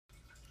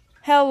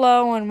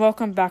Hello and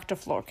welcome back to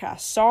Floorcast.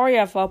 Sorry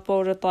I've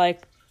uploaded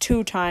like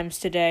 2 times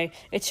today.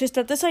 It's just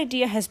that this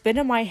idea has been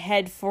in my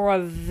head for a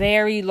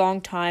very long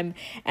time,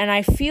 and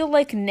I feel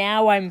like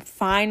now I'm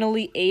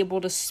finally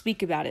able to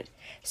speak about it.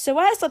 So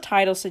as the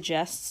title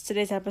suggests,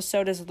 today's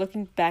episode is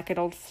looking back at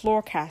old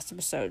Floorcast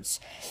episodes.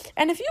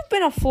 And if you've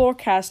been a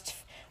Floorcast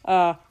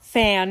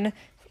fan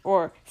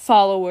or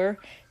follower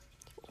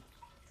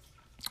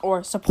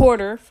or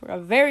supporter for a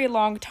very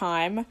long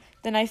time,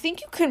 then I think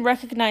you can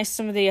recognize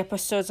some of the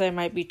episodes I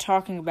might be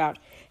talking about.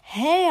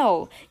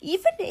 Hell,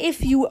 even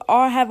if you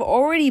have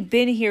already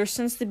been here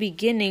since the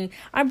beginning,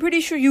 I'm pretty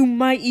sure you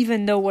might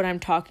even know what I'm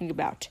talking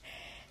about.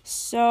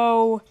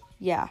 So,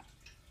 yeah.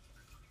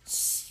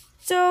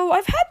 So,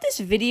 I've had this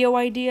video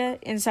idea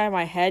inside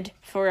my head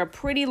for a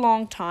pretty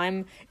long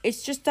time.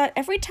 It's just that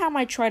every time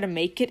I try to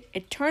make it,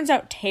 it turns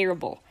out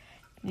terrible.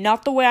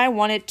 Not the way I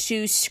want it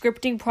to.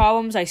 Scripting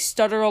problems, I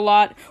stutter a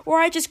lot, or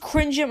I just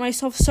cringe at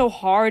myself so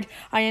hard,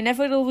 I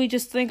inevitably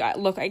just think,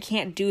 look, I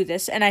can't do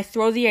this, and I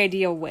throw the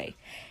idea away.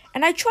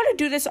 And I try to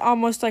do this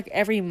almost like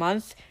every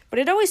month, but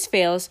it always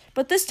fails,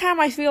 but this time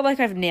I feel like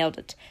I've nailed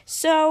it.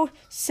 So,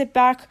 sit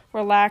back,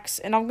 relax,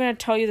 and I'm going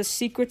to tell you the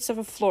secrets of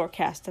a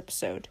Floorcast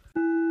episode.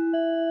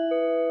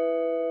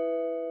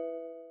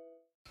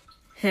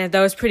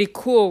 That was pretty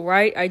cool,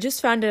 right? I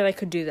just found out I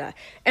could do that.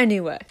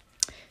 Anyway,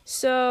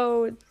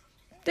 so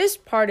this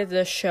part of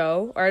the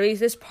show, or at least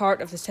this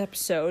part of this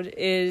episode,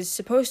 is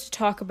supposed to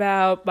talk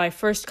about my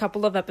first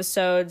couple of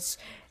episodes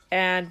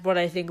and what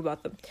I think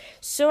about them.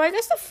 So I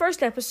guess the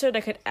first episode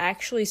I could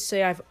actually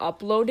say I've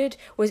uploaded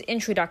was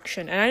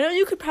Introduction. And I know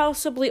you could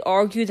possibly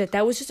argue that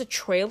that was just a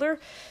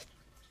trailer,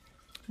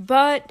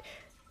 but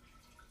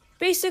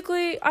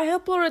basically I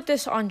uploaded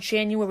this on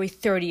January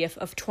 30th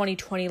of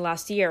 2020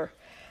 last year.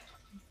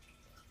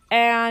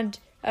 And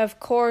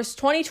of course,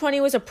 2020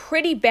 was a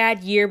pretty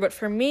bad year, but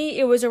for me,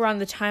 it was around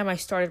the time I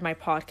started my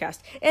podcast.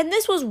 And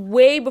this was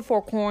way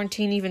before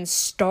quarantine even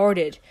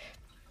started.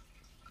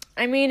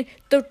 I mean,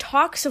 the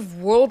talks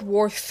of World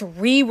War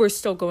III were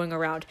still going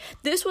around.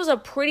 This was a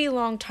pretty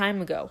long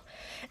time ago.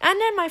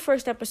 And then my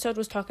first episode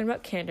was talking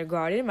about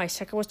kindergarten, my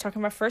second was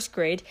talking about first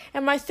grade,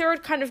 and my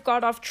third kind of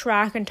got off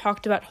track and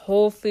talked about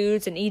whole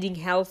foods and eating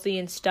healthy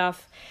and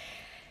stuff.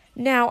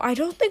 Now, I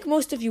don't think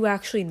most of you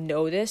actually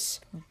know this,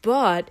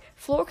 but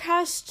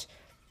Floorcast,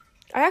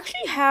 I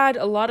actually had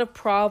a lot of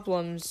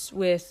problems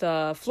with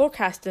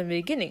Floorcast in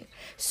the beginning.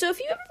 So if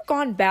you've ever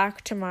gone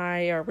back to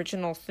my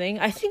original thing,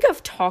 I think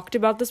I've talked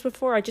about this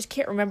before. I just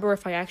can't remember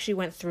if I actually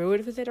went through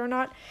it with it or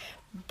not.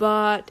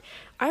 But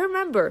I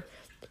remember,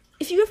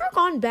 if you've ever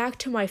gone back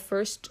to my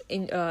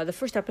the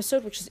first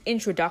episode, which is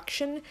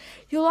Introduction,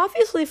 you'll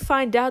obviously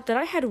find out that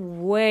I had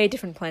way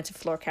different plans for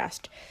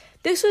Floorcast.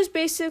 This was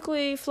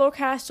basically,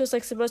 Floorcast was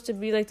supposed to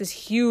be this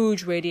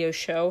huge radio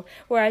show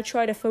where I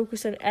try to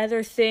focus on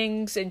other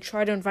things and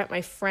try to invite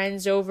my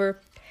friends over.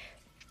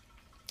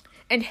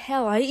 And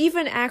hell, I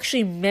even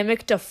actually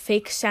mimicked a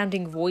fake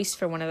sounding voice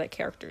for one of the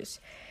characters.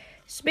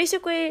 So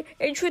basically,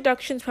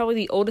 Introduction's probably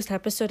the oldest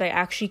episode I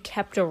actually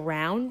kept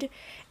around.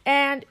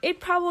 And it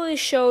probably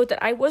showed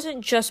that I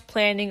wasn't just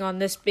planning on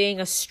this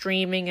being a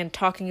streaming and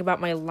talking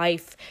about my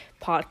life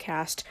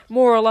podcast,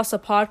 more or less a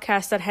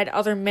podcast that had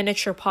other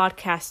miniature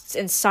podcasts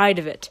inside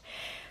of it.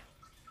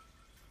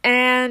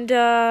 And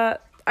I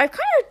kind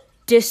of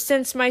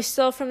distance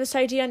myself from this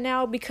idea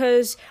now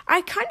because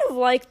I kind of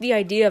like the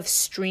idea of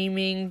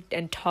streaming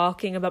and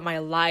talking about my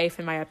life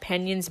and my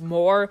opinions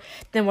more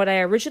than what I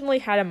originally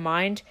had in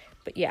mind.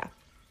 But yeah.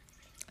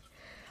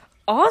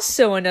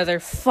 Also, another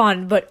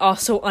fun but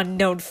also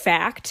unknown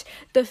fact,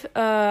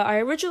 I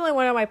originally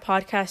wanted my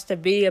podcast to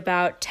be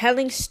about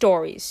telling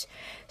stories.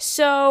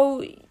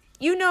 So,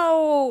 you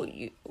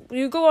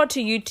go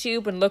onto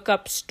YouTube and look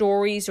up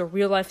stories or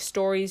real-life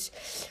stories.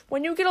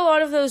 When you get a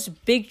lot of those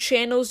big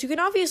channels, you can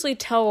obviously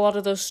tell a lot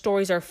of those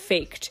stories are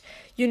faked.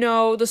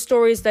 The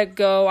stories that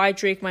go, I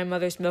drank my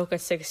mother's milk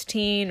at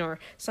 16 or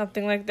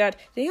something like that.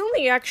 The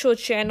only actual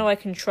channel I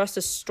can trust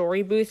is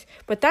Story Booth,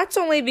 but that's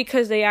only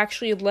because they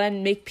actually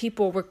make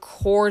people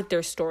record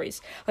their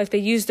stories. They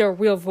use their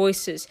real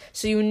voices,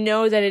 so you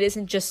know that it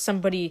isn't just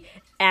somebody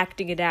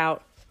acting it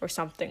out or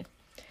something.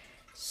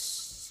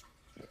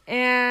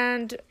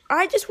 And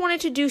I just wanted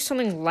to do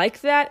something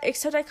like that,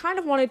 except I kind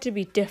of wanted to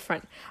be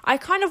different. I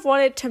kind of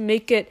wanted to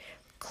make it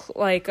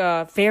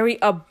very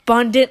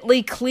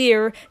abundantly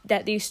clear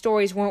that these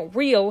stories weren't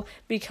real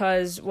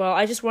because,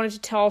 I just wanted to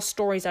tell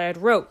stories I had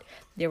wrote.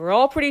 They were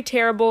all pretty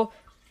terrible.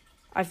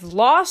 I've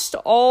lost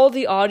all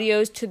the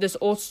audios to those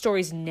old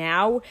stories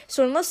now,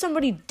 so unless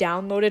somebody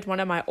downloaded one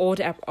of my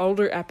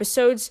older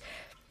episodes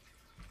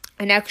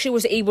and actually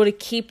was able to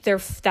keep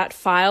that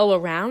file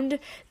around,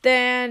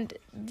 then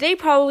they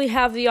probably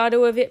have the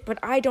audio of it, but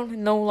I don't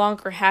no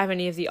longer have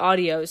any of the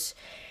audios.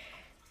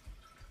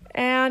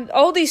 And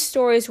all these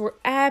stories were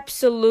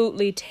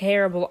absolutely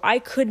terrible. I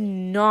could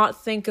not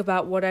think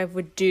about what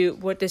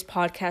this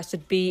podcast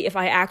would be if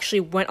I actually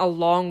went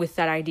along with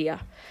that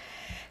idea.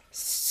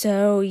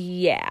 So,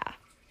 yeah.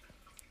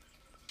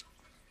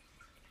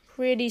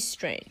 Pretty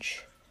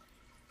strange.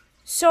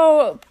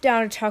 So,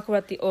 down to talk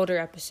about the older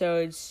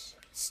episodes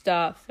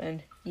stuff,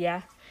 and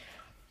yeah.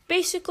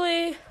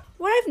 Basically,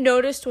 what I've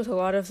noticed with a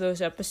lot of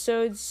those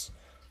episodes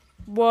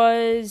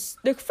was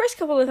the first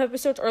couple of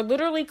episodes are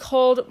literally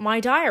called My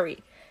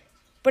Diary.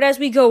 But as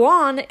we go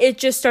on, it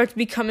just starts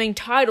becoming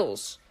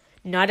titles.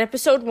 Not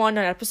episode 1,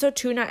 not episode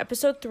 2, not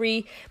episode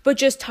 3, but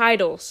just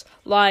titles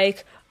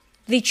like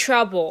The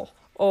Trouble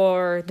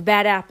or The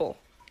Bad Apple.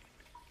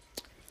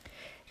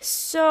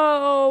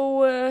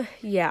 So,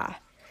 yeah.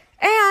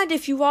 And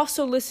if you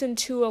also listen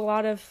to a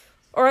lot of,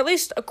 or at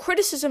least a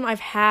criticism I've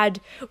had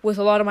with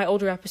a lot of my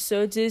older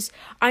episodes is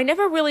I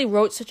never really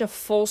wrote such a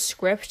full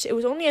script. It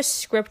was only a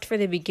script for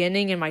the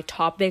beginning and my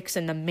topics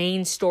and the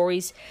main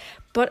stories.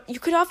 But you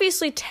could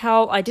obviously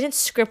tell I didn't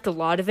script a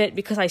lot of it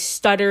because I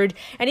stuttered.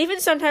 And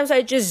even sometimes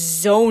I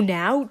just zone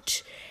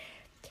out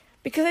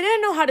because I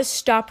didn't know how to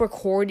stop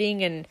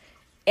recording and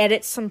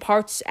edit some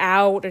parts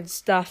out and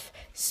stuff.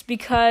 It's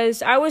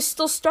because I was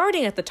still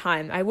starting at the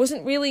time. I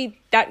wasn't really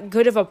that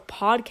good of a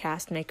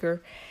podcast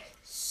maker.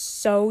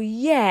 So,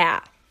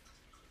 yeah.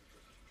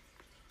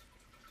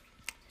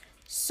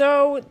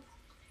 So,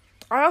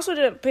 I also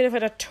did a bit of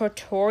a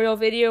tutorial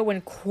video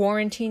when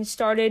quarantine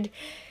started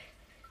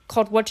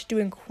called What to Do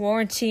in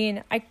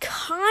Quarantine. I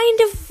kind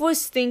of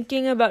was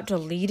thinking about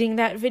deleting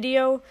that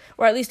video,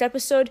 or at least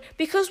episode,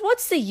 because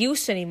what's the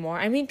use anymore?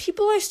 I mean,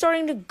 people are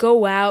starting to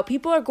go out,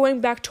 people are going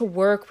back to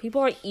work,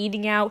 people are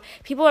eating out,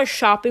 people are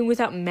shopping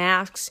without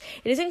masks.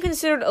 It isn't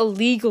considered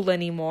illegal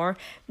anymore.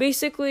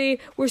 Basically,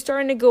 we're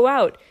starting to go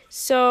out.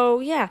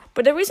 So, yeah,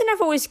 but the reason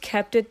I've always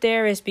kept it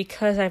there is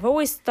because I've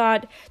always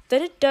thought that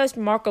it does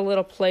mark a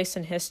little place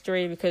in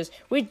history because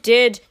we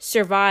did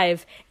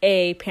survive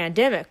a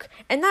pandemic.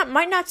 And that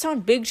might not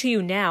sound big to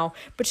you now,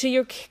 but to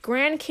your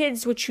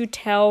grandkids, which you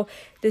tell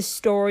the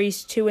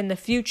stories to in the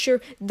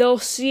future, they'll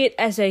see it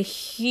as a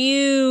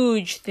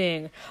huge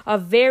thing, a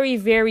very,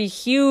 very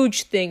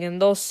huge thing,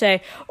 and they'll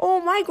say,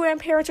 oh, my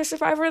grandparents are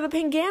survivors of the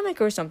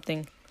pandemic or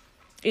something.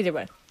 Either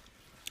way.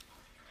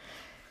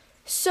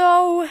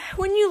 So,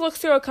 when you look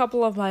through a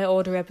couple of my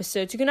older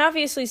episodes, you can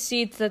obviously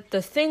see that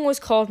the thing was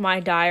called My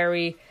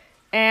Diary,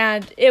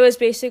 and it was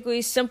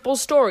basically simple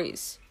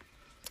stories.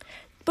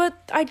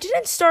 But I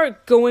didn't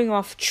start going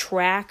off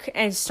track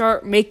and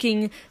start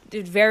making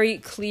it very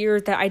clear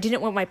that I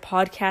didn't want my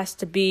podcast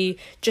to be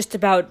just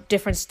about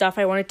different stuff.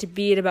 I wanted to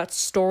be about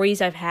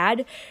stories I've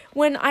had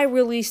when I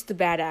released The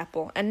Bad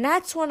Apple. And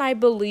that's when I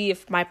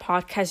believe my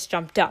podcast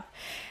jumped up.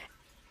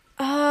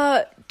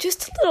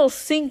 Just a little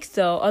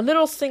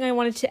thing I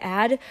wanted to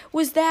add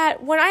was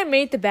that when I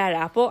made The Bad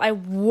Apple, I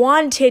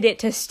wanted it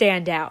to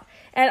stand out.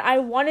 And I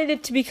wanted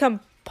it to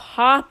become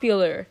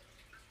popular.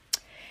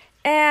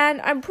 And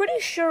I'm pretty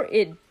sure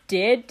it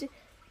did,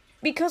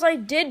 because I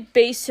did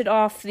base it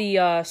off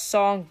the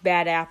song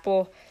Bad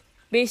Apple.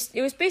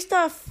 It was based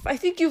off, I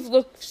think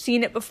you've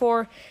seen it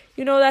before,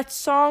 you know, that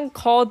song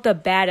called The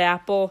Bad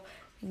Apple,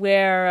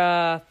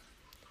 where,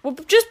 well,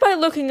 just by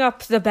looking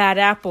up The Bad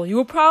Apple, you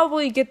will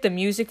probably get the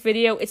music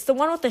video. It's the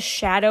one with the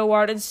shadow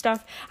art and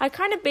stuff. I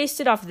kind of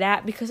based it off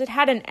that because it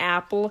had an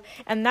apple,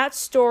 and that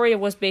story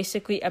was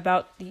basically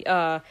about me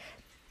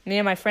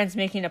and my friends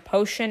making a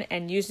potion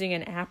and using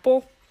an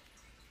apple.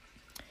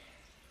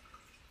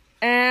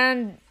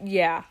 And,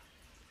 yeah.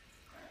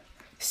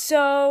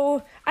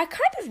 So, I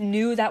kind of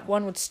knew that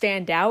one would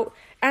stand out,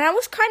 and I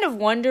was kind of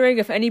wondering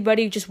if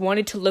anybody just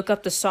wanted to look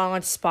up the song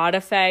on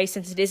Spotify,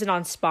 since it isn't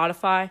on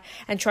Spotify,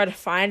 and try to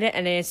find it,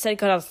 and they instead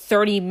got a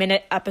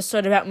 30-minute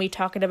episode about me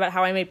talking about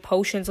how I made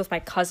potions with my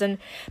cousin.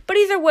 But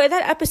either way,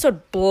 that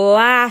episode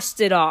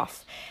blasted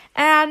off,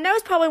 and that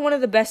was probably one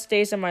of the best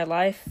days of my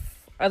life.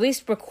 At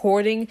least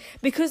recording,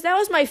 because that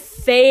was my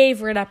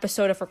favorite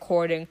episode of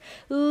recording.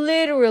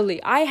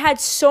 Literally, I had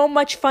so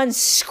much fun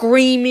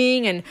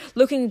screaming and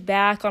looking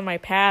back on my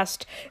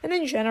past, and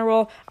in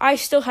general, I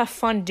still have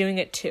fun doing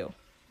it too.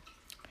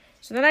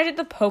 So then I did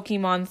the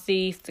Pokemon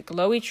Thief, the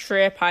Glowy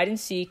Trip, Hide and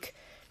Seek.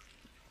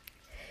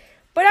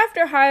 But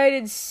after Hide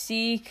and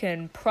Seek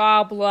and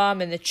Problem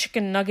and the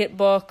Chicken Nugget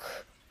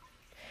book,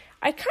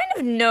 I kind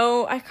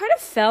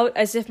of felt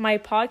as if my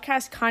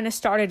podcast kind of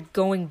started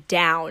going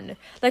down.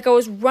 Like I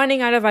was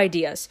running out of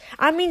ideas.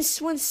 I mean,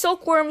 when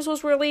Silkworms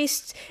was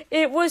released,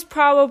 it was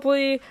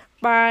probably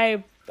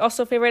my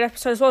also favorite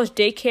episode, as well as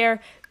Daycare,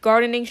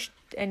 Gardening,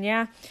 and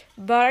yeah.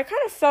 But I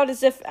kind of felt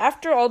as if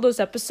after all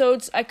those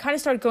episodes, I kind of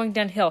started going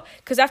downhill.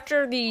 Because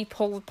after the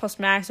Polar Plus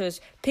Max, it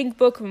was Pink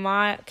Book,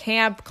 My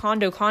Camp,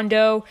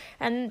 Condo.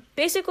 And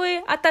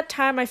basically, at that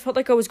time, I felt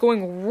like I was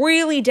going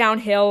really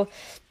downhill.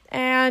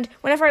 And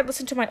whenever I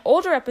listened to my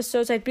older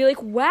episodes, I'd be like,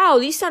 wow,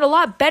 these sound a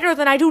lot better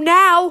than I do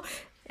now.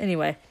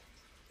 Anyway.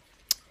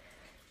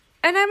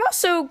 And I'm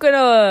also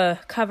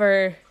gonna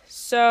cover,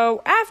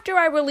 so after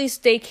I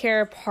released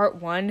Daycare Part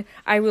 1,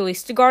 I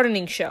released a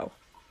gardening show.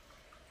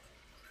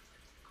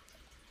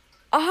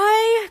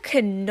 I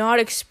cannot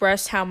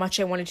express how much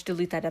I wanted to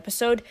delete that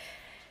episode.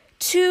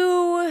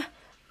 To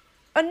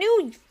a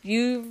new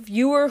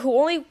viewer who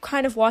only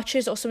kind of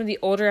watches some of the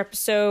older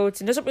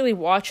episodes and doesn't really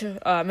watch,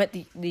 I'm at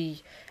the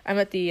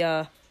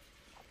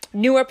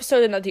new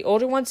episode than the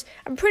older ones,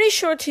 I'm pretty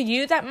sure to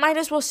you that might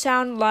as well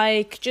sound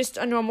like just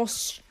a normal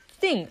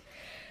thing.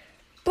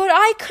 But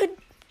I could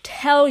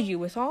tell you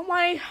with all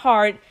my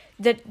heart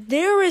that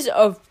there is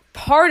a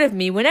part of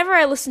me, whenever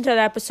I listen to the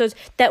episodes,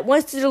 that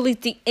wants to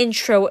delete the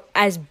intro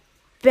as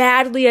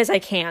badly as I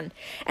can.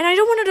 And I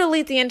don't want to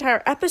delete the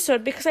entire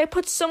episode because I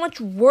put so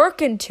much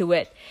work into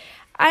it.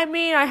 I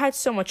mean, I had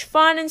so much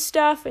fun and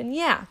stuff, and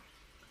yeah.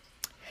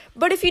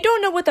 But if you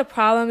don't know what the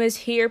problem is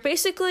here,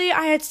 basically,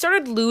 I had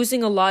started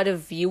losing a lot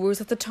of viewers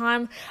at the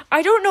time.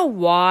 I don't know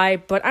why,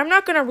 but I'm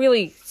not going to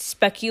really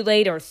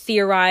speculate or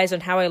theorize on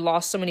how I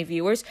lost so many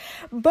viewers.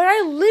 But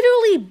I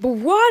literally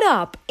brought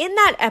up in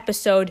that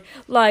episode,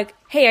 like,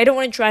 hey, I don't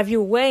want to drive you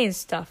away and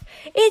stuff.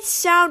 It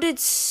sounded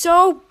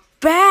so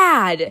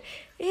bad.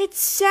 It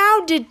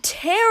sounded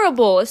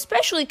terrible,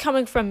 especially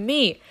coming from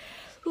me.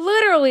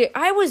 Literally,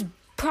 I was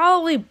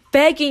probably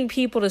begging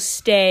people to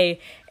stay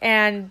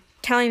and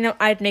telling them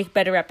I'd make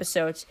better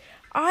episodes.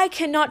 I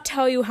cannot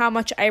tell you how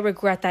much I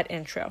regret that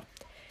intro.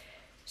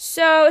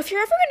 So, if you're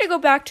ever going to go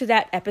back to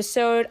that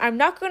episode, I'm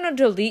not going to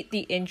delete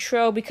the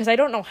intro because I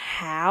don't know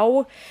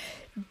how,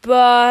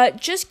 but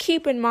just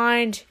keep in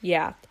mind,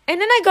 yeah. And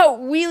then I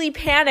got really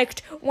panicked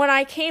when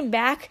I came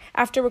back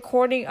after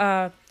recording,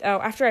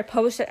 after I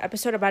published that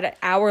episode about an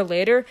hour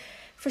later.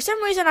 For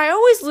some reason, I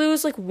always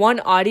lose, like, one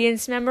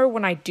audience member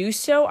when I do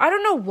so. I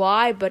don't know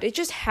why, but it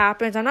just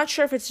happens. I'm not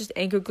sure if it's just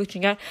Anchor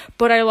glitching out,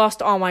 but I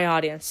lost all my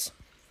audience.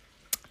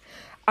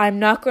 I'm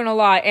not gonna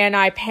lie, and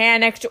I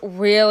panicked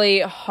really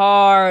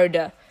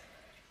hard.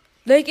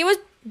 Like, it was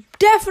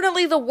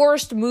definitely the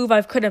worst move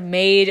I could have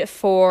made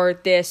for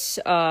this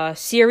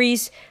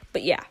series,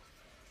 but yeah.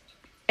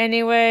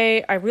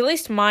 Anyway, I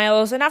released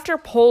Miles, and after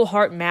Pole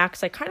Heart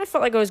Max, I kind of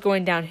felt like I was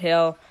going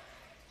downhill.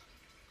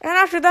 And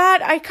after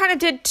that, I kind of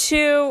did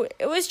too.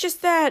 It was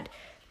just that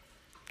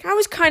I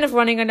was kind of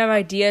running out of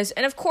ideas.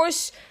 And of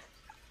course,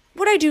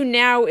 what I do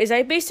now is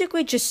I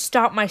basically just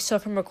stop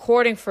myself from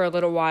recording for a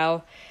little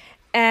while.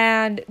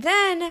 And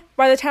then,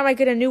 by the time I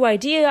get a new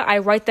idea, I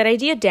write that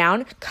idea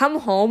down,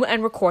 come home,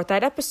 and record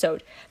that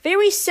episode.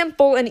 Very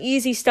simple and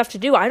easy stuff to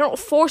do. I don't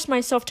force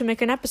myself to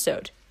make an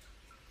episode.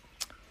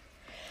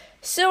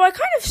 So I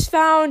kind of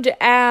found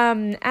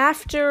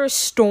after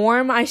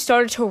Storm, I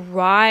started to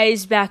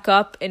rise back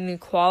up in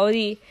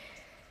quality.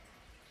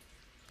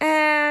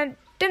 And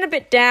then a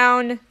bit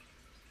down.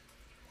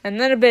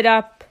 And then a bit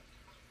up.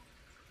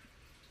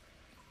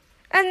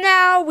 And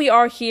now we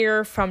are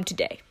here from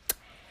today.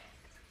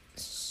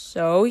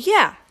 So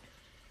yeah.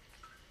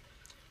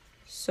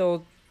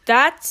 So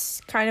that's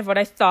kind of what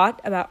I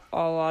thought about a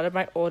lot of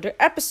my older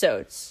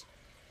episodes.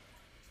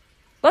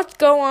 Let's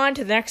go on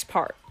to the next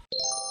part.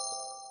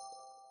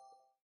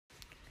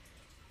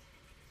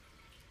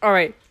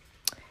 Alright,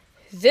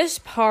 this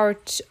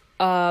part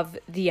of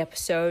the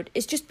episode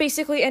is just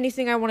basically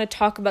anything I want to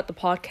talk about the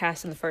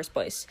podcast in the first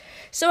place.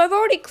 So I've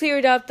already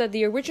cleared up that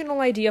the original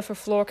idea for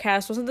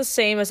Floorcast wasn't the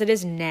same as it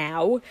is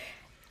now,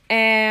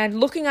 and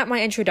looking at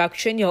my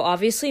introduction, you'll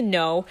obviously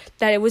know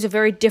that it was a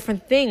very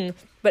different thing,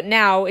 but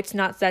now it's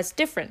not that's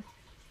different.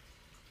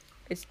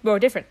 It's more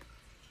different.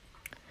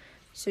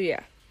 So yeah.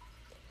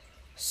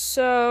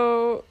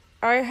 So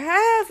I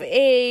have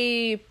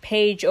a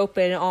page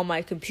open on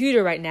my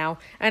computer right now,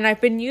 and I've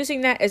been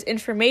using that as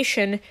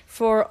information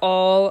for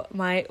all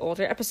my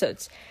older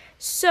episodes.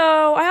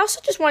 So I also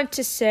just wanted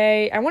to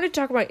say, I want to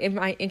talk about in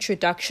my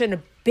introduction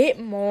a bit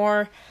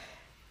more.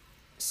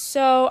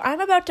 So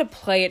I'm about to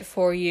play it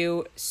for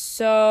you.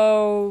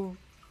 So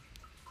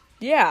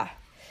yeah,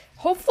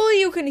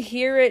 hopefully you can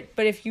hear it,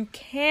 but if you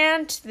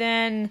can't,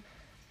 then,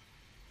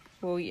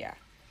 well, yeah.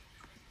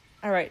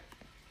 All right.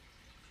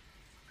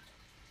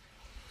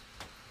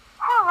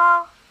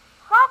 Hello,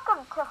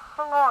 welcome to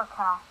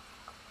Floorcast.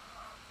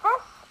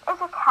 This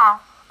is a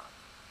cast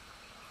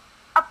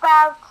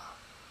about,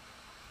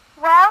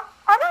 well,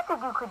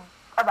 anything you could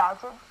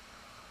imagine.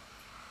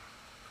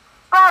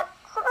 But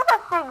some of the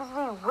things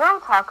we will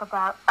talk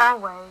about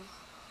always.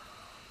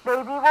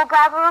 Maybe we'll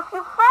gather a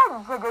few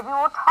friends and maybe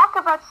we'll talk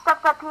about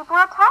stuff that people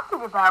are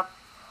talking about.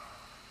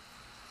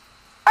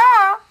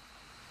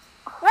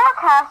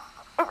 Floorcast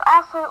is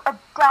also a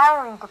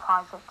diary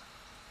deposit.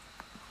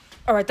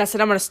 Alright, that's it.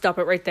 I'm going to stop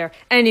it right there.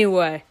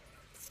 Anyway,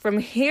 from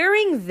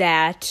hearing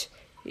that,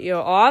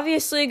 you're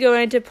obviously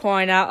going to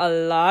point out a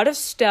lot of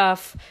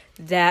stuff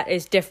that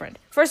is different.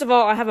 First of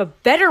all, I have a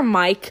better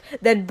mic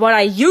than what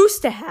I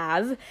used to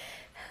have.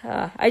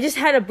 I just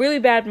had a really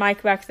bad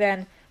mic back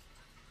then.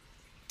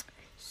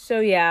 So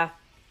yeah.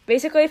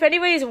 Basically, if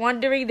anybody's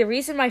wondering, the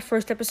reason my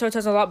first episode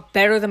sounds a lot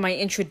better than my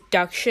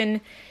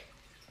introduction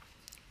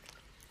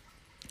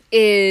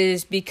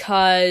is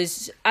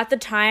because at the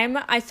time,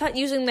 I thought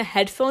using the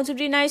headphones would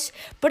be nice,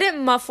 but it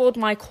muffled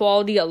my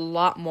quality a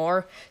lot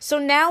more. So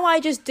now I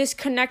just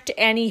disconnect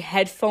any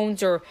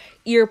headphones or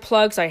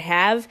earplugs I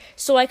have,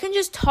 so I can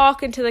just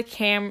talk into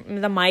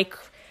the mic,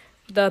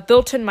 the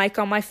built-in mic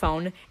on my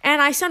phone,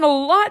 and I sound a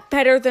lot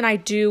better than I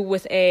do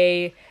with with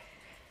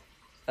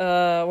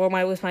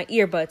my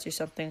earbuds or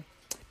something.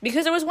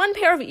 because there was one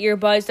pair of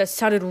earbuds that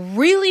sounded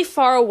really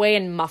far away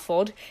and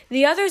muffled,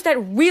 the others that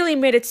really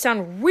made it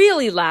sound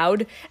really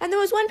loud, and there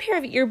was one pair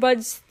of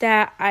earbuds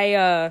that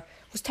I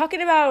was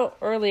talking about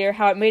earlier,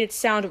 how it made it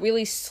sound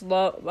really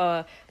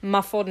slow,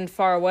 muffled and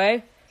far away.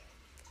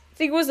 I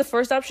think it was the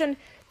first option.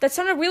 That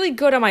sounded really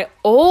good on my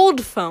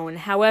old phone.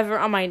 However,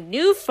 on my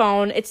new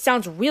phone, it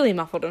sounds really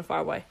muffled and far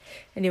away.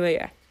 Anyway,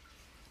 yeah.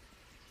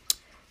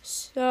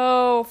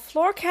 So,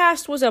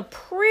 floorcast was a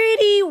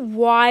pretty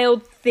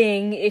wild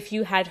thing if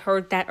you had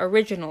heard that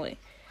originally.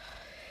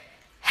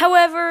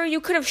 However, you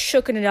could have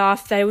shooken it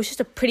off that it was just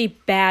a pretty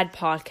bad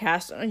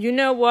podcast. You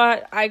know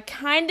what? I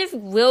kind of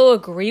will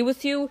agree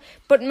with you,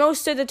 but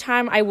most of the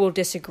time I will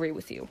disagree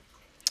with you.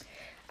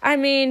 I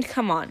mean,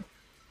 come on.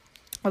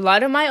 A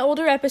lot of my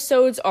older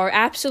episodes are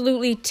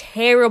absolutely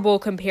terrible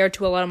compared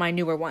to a lot of my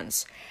newer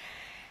ones.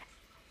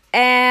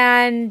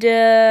 And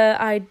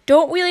I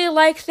don't really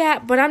like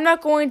that, but I'm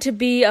not going to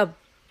be a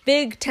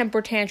big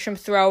temper tantrum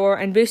thrower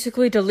and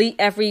basically delete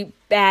every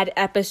bad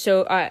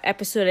episode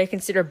I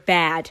consider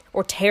bad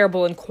or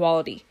terrible in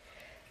quality.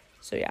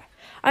 So yeah.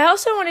 I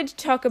also wanted to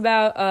talk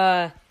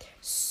about,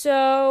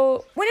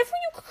 so whenever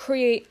you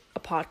create a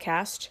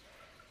podcast,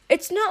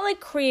 it's not like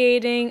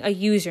creating a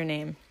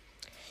username.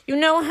 You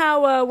know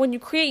how when you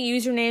create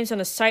usernames on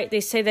a site,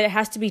 they say that it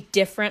has to be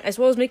different, as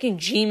well as making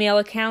Gmail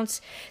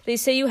accounts. They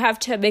say you have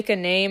to make a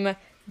name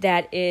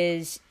that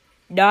is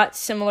not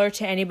similar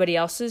to anybody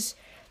else's.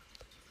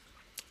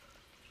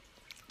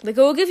 Like,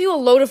 it will give you a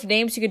load of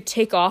names you could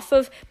take off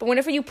of, but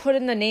whenever you put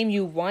in the name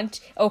you want,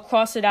 it'll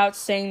cross it out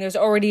saying there's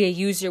already a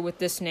user with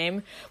this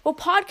name. Well,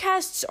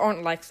 podcasts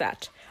aren't like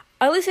that.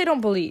 At least I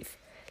don't believe.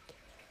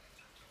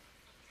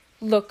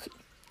 Look,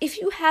 if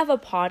you have a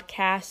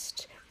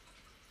podcast,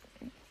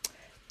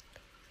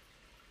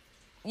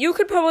 you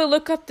could probably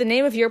look up the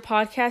name of your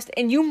podcast,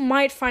 and you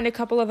might find a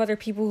couple of other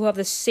people who have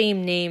the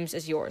same names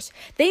as yours.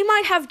 They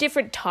might have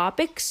different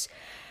topics,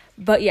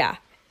 but yeah.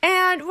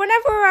 And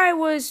whenever I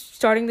was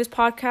starting this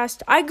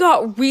podcast, I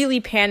got really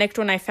panicked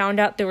when I found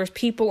out there was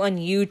people on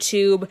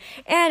YouTube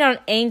and on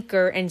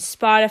Anchor and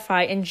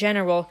Spotify in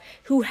general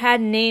who had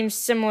names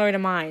similar to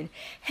mine.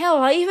 Hell,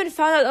 I even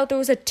found out that there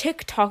was a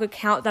TikTok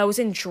account that was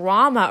in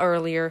drama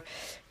earlier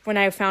when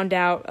I found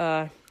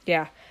out,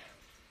 yeah.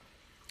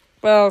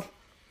 Well,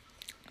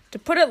 to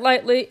put it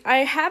lightly,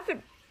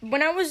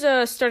 when I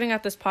was starting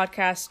out this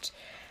podcast,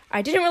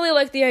 I didn't really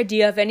like the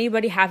idea of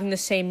anybody having the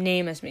same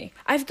name as me.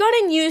 I've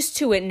gotten used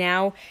to it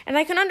now, and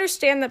I can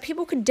understand that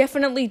people could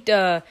definitely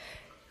tell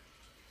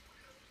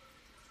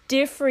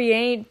a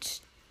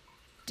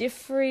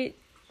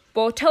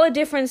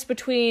difference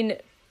between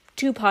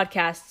two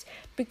podcasts,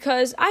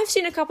 because I've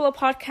seen a couple of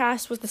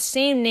podcasts with the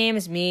same name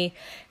as me.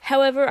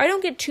 However, I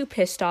don't get too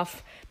pissed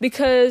off,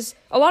 because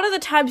a lot of the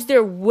times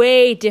they're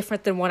way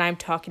different than what I'm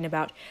talking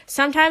about.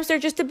 Sometimes they're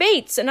just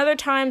debates, and other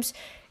times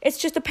it's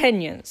just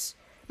opinions.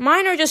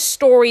 Mine are just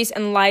stories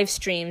and live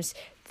streams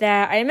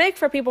that I make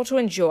for people to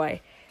enjoy.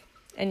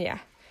 And yeah.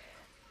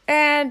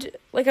 And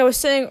like I was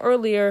saying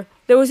earlier,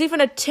 there was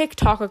even a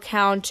TikTok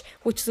account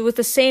which with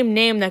the same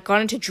name that got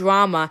into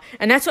drama.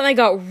 And that's when I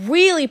got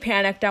really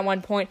panicked at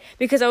one point,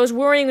 because I was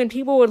worrying when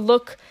people would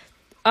look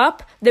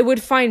up, they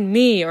would find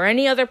me or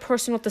any other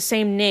person with the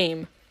same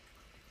name.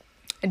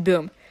 And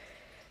boom.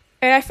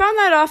 And I found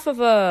that off of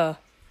a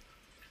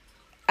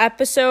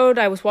episode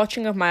I was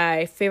watching of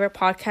my favorite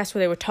podcast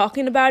where they were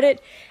talking about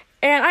it,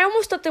 and I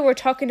almost thought they were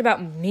talking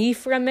about me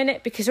for a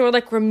minute, because they were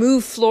like,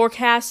 remove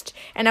floorcast,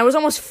 and I was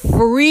almost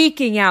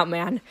freaking out,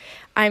 man.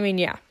 I mean,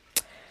 yeah.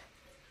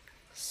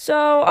 So,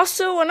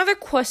 also, another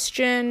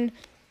question,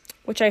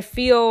 which I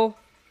feel,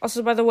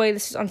 also, by the way,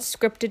 this is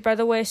unscripted, by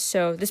the way,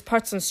 so this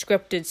part's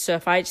unscripted, so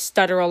if I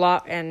stutter a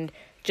lot and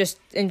just,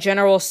 in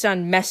general,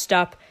 sound messed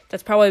up,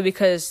 that's probably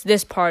because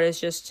this part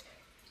is just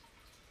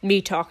me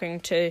talking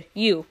to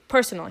you,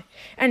 personally.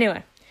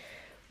 Anyway,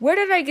 where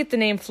did I get the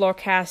name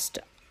Floorcast?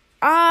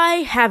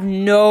 I have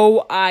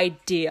no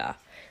idea.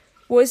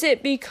 Was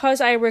it because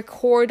I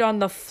record on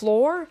the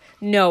floor?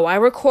 No, I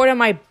record on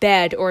my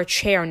bed or a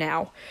chair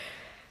now.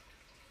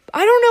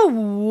 I don't know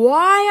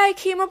why I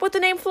came up with the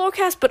name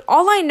Floorcast, but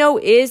all I know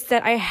is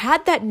that I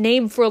had that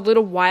name for a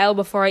little while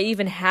before I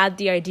even had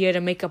the idea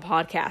to make a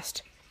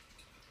podcast.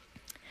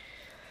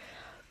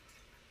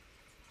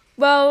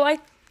 Well, I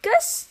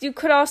guess you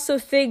could also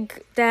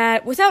think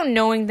that without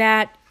knowing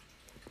that,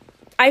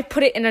 I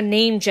put it in a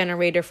name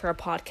generator for a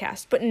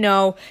podcast. But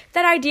no,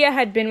 that idea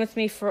had been with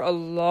me for a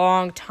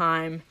long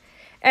time.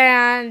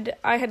 And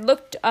I had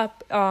looked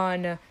up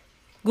on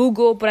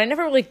Google, but I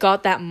never really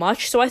got that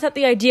much, so I thought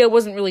the idea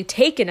wasn't really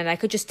taken and I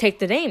could just take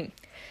the name.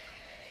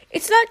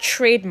 It's not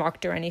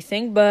trademarked or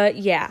anything, but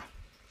yeah.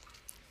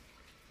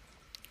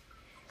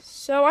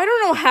 So I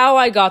don't know how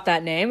I got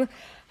that name.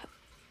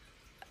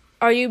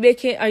 Are you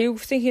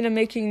thinking of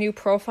making new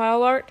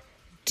profile art?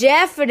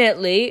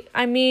 Definitely.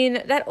 I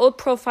mean, that old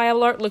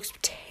profile art looks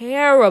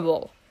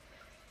terrible.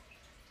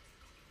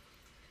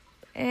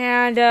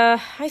 And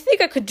I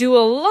think I could do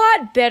a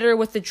lot better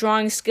with the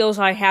drawing skills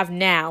I have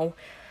now,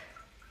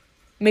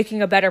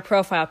 making a better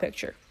profile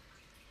picture.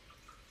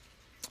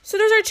 So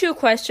those are 2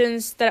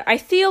 questions that I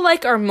feel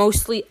like are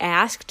mostly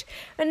asked.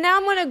 And now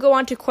I'm going to go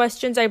on to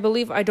questions I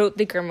don't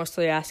think are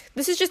mostly asked.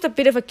 This is just a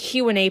bit of a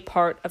Q&A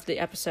part of the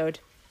episode.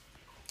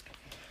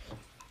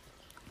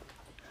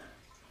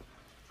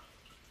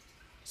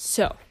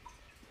 So,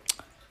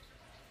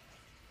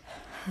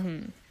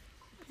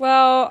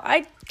 well,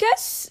 I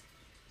guess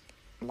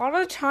a lot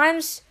of the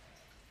times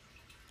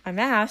I'm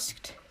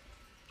asked,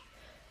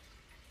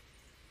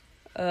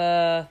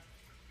 alright,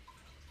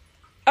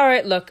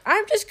 look,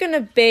 I'm just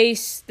gonna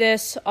base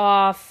this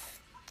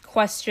off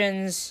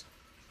questions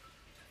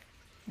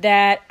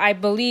that I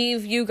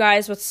believe you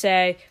guys would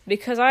say,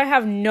 because I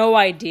have no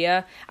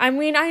idea. I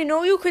mean, I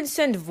know you can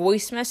send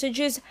voice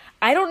messages.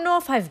 I don't know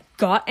if I've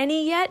got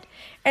any yet,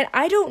 and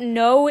I don't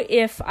know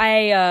if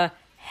I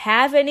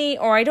have any,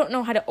 or I don't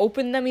know how to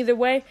open them either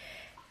way.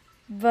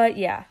 But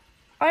yeah,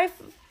 I've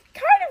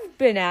kind of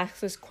been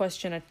asked this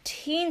question a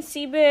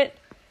teensy bit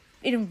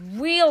in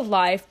real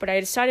life, but I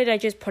decided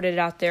I'd just put it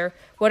out there.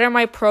 What are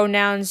my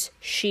pronouns?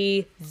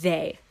 She,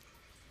 they.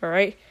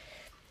 Alright?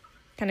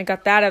 Kind of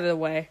got that out of the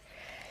way.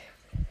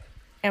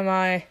 Am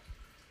I?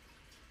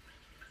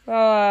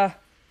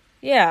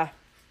 Yeah.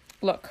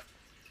 Look.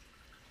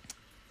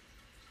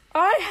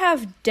 I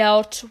have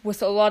dealt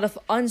with a lot of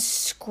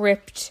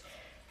unscripted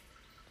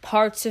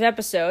parts of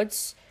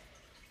episodes,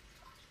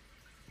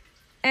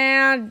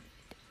 and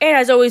it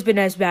has always been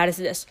as bad as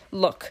this.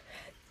 Look,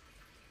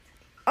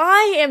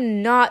 I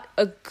am not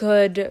a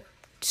good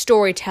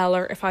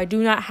storyteller if I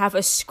do not have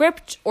a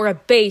script or a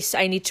base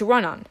I need to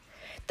run on.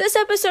 This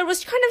episode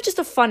was kind of just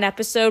a fun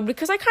episode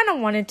because I kind of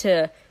wanted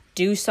to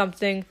do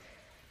something.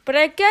 But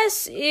I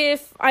guess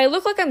if I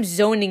look like I'm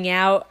zoning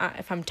out,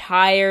 if I'm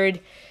tired,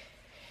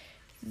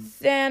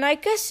 then I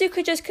guess you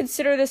could just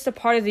consider this the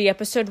part of the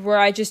episode where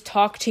I just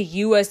talk to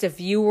you as the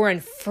viewer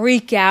and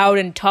freak out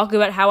and talk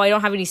about how I don't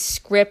have any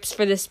scripts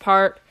for this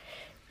part.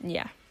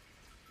 Yeah.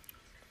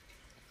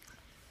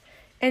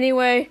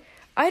 Anyway,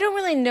 I don't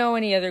really know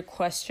any other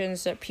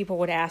questions that people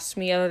would ask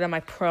me other than my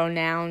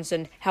pronouns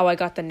and how I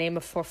got the name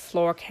of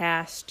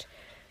floorcast.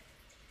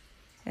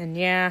 And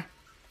yeah.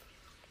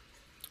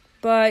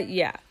 But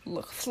yeah,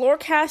 look,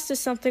 floorcast is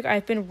something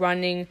I've been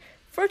running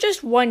for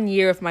just 1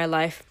 year of my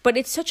life, but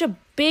it's such a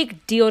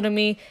big deal to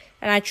me,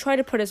 and I try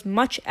to put as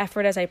much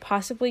effort as I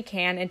possibly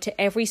can into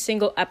every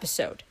single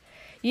episode.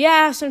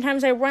 Yeah,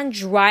 sometimes I run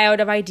dry out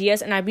of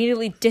ideas and I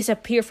immediately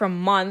disappear for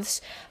months,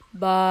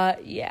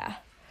 but yeah.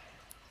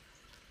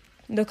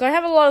 Look, I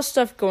have a lot of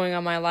stuff going on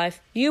in my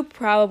life. You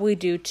probably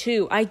do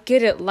too. I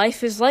get it,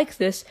 life is like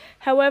this.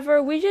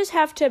 However, we just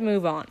have to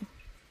move on.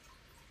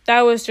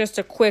 That was just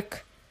a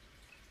quick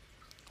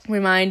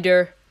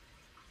reminder.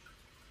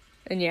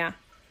 And yeah.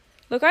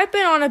 Look, I've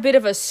been on a bit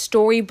of a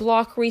story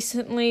block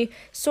recently,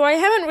 so I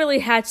haven't really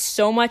had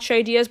so much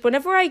ideas, but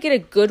whenever I get a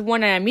good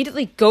one, I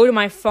immediately go to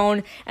my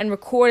phone and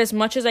record as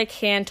much as I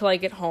can till I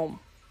get home.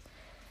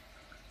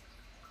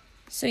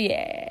 So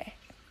yeah.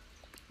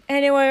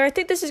 Anyway, I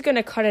think this is going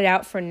to cut it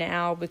out for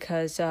now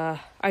because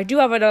I do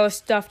have other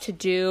stuff to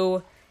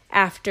do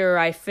after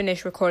I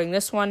finish recording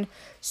this one.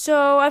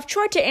 So I've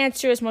tried to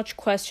answer as much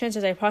questions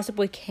as I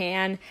possibly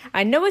can.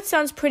 I know it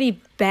sounds pretty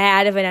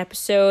bad of an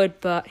episode,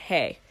 but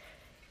hey,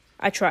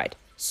 I tried.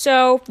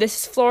 So this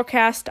is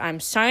Floorcast. I'm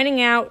signing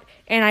out,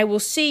 and I will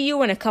see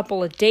you in a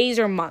couple of days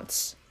or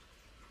months.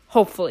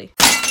 Hopefully.